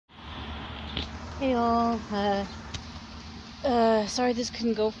Hey all, sorry this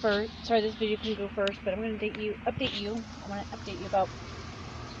couldn't go first. Sorry this video couldn't go first, but I'm gonna update you. I want to update you about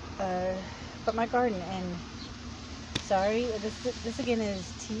my garden. And sorry, this again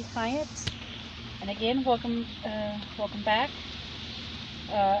is T Hyatt. And again, welcome back.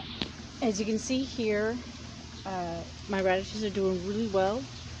 As you can see here, my radishes are doing really well.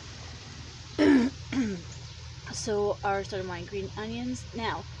 So are starting my green onions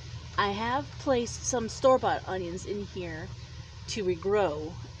now. I have placed some store-bought onions in here to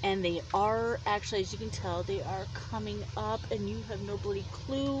regrow, and they are actually, as you can tell, they are coming up, and you have no bloody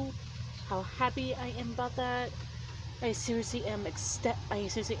clue how happy I am about that. I seriously am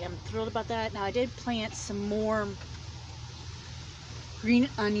thrilled about that. Now I did plant some more green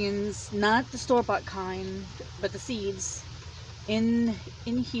onions, not the store-bought kind, but the seeds in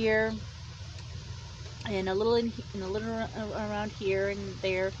here, and a little around here and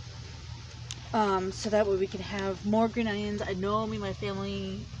there. So that way we can have more green onions. I know me and my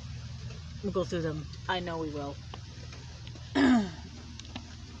family will go through them. I know we will.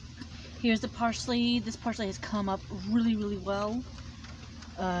 Here's the parsley. This parsley has come up really, really well.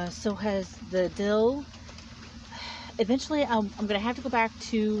 So has the dill. Eventually, I'm going to have to go back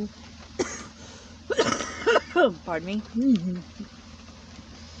to... Pardon me.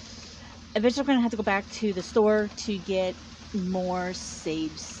 Eventually, I'm going to have to go back to the store to get more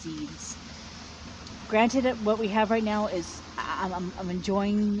sage seeds. Granted, what we have right now is I'm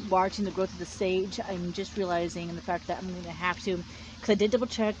enjoying watching the growth of the sage. I'm just realizing the fact that I'm going to have to, because I did double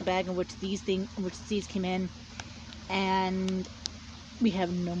check the bag in which seeds came in, and we have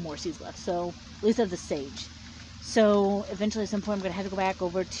no more seeds left. So at least of the sage. So eventually, at some point, I'm going to have to go back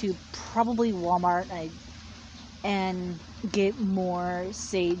over to probably Walmart and get more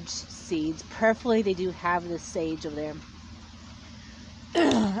sage seeds. Preferably, they do have the sage over there.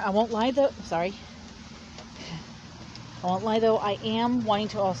 I won't lie though. Sorry. I won't lie though, I am wanting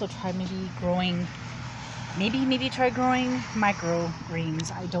to also try maybe try growing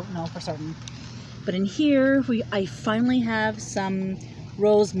microgreens. I don't know for certain. But in here, I finally have some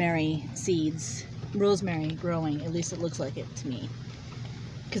rosemary seeds. Rosemary growing, at least it looks like it to me.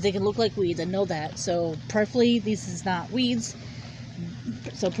 Because they can look like weeds, I know that. So preferably, this is not weeds.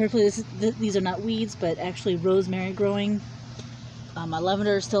 So preferably, these are not weeds, but actually rosemary growing. My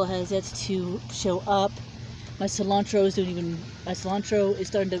lavender still has yet to show up. My cilantro is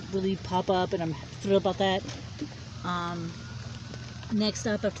starting to really pop up, and I'm thrilled about that. Next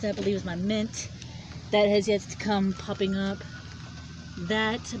up after that, I believe, is my mint. That has yet to come popping up.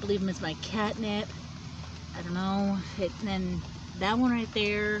 That, I believe, is my catnip. I don't know. And then that one right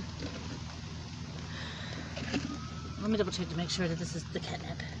there. Let me double check to make sure that this is the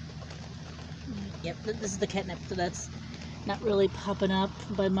catnip. Yep, this is the catnip. So that's not really popping up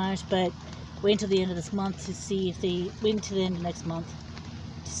by much, but wait until the end of this month to see if wait until the end of next month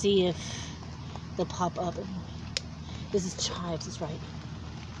to see if they'll pop up. This is chives, that's right.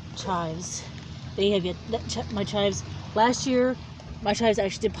 Chives. They have yet, my chives, last year, my chives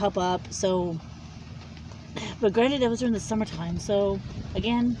actually did pop up, so, but granted, that was during the summertime, so,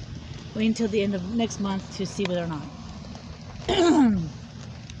 again, wait until the end of next month to see whether or not.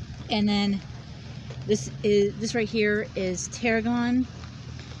 And then, this right here is tarragon.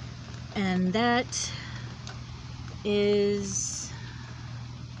 And that is,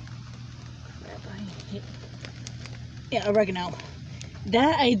 yeah, oregano.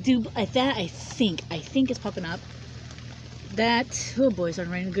 That I think it's popping up. That, oh boy, it's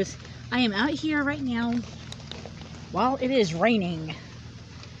starting raining good. I am out here right now while it is raining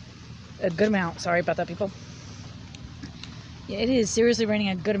a good amount. Sorry about that, people. Yeah, it is seriously raining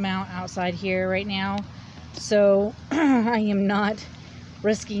a good amount outside here right now. So I am not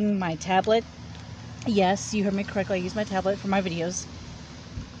risking my tablet. Yes, you heard me correctly. I use my tablet for my videos.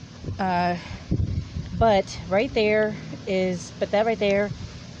 But that right there is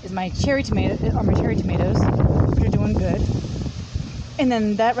my cherry tomatoes, which are doing good. And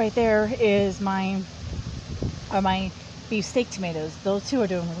then that right there is my beefsteak tomatoes. Those two are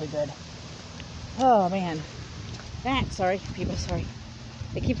doing really good. Oh man, sorry people, sorry.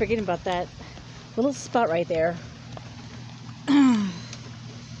 I keep forgetting about that little spot right there.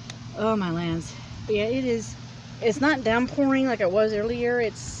 Oh my lands. But yeah, it's not downpouring like it was earlier.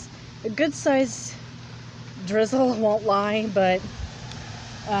 It's a good size drizzle, won't lie, but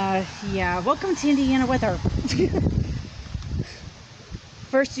yeah, welcome to Indiana weather.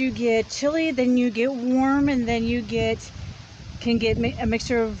 First you get chilly, then you get warm, and then you can get a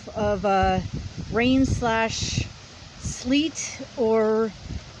mixture of rain / sleet or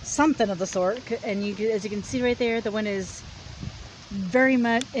something of the sort. And as you can see right there, the wind is very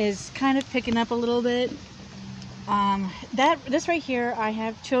much is kind of picking up a little bit. This right here I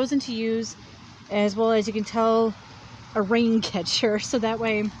have chosen to use, as well as you can tell, a rain catcher, so that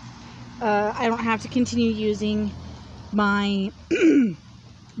way I don't have to continue using my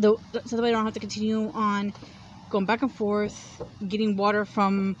so that way I don't have to continue on going back and forth getting water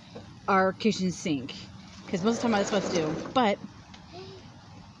from our kitchen sink, because most of the time that's what to do. But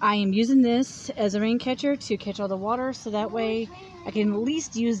I am using this as a rain catcher to catch all the water, so that way I can at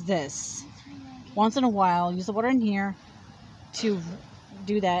least use this once in a while, use the water in here to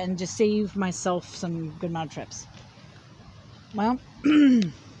do that and just save myself some good amount of trips. Well,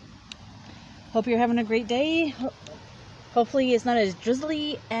 hope you're having a great day. Hopefully it's not as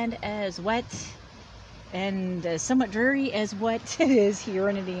drizzly and as wet and somewhat dreary as what it is here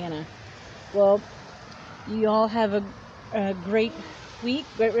in Indiana. Well, you all have a great week,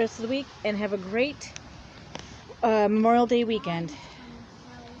 great rest of the week, and have a great Memorial Day weekend.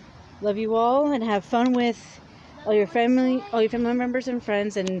 Love you all, and have fun with all your family members and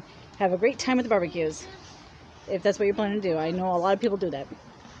friends, and have a great time with the barbecues, if that's what you're planning to do. I know a lot of people do that.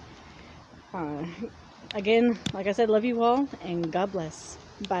 Again, like I said, love you all, and God bless.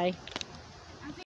 Bye.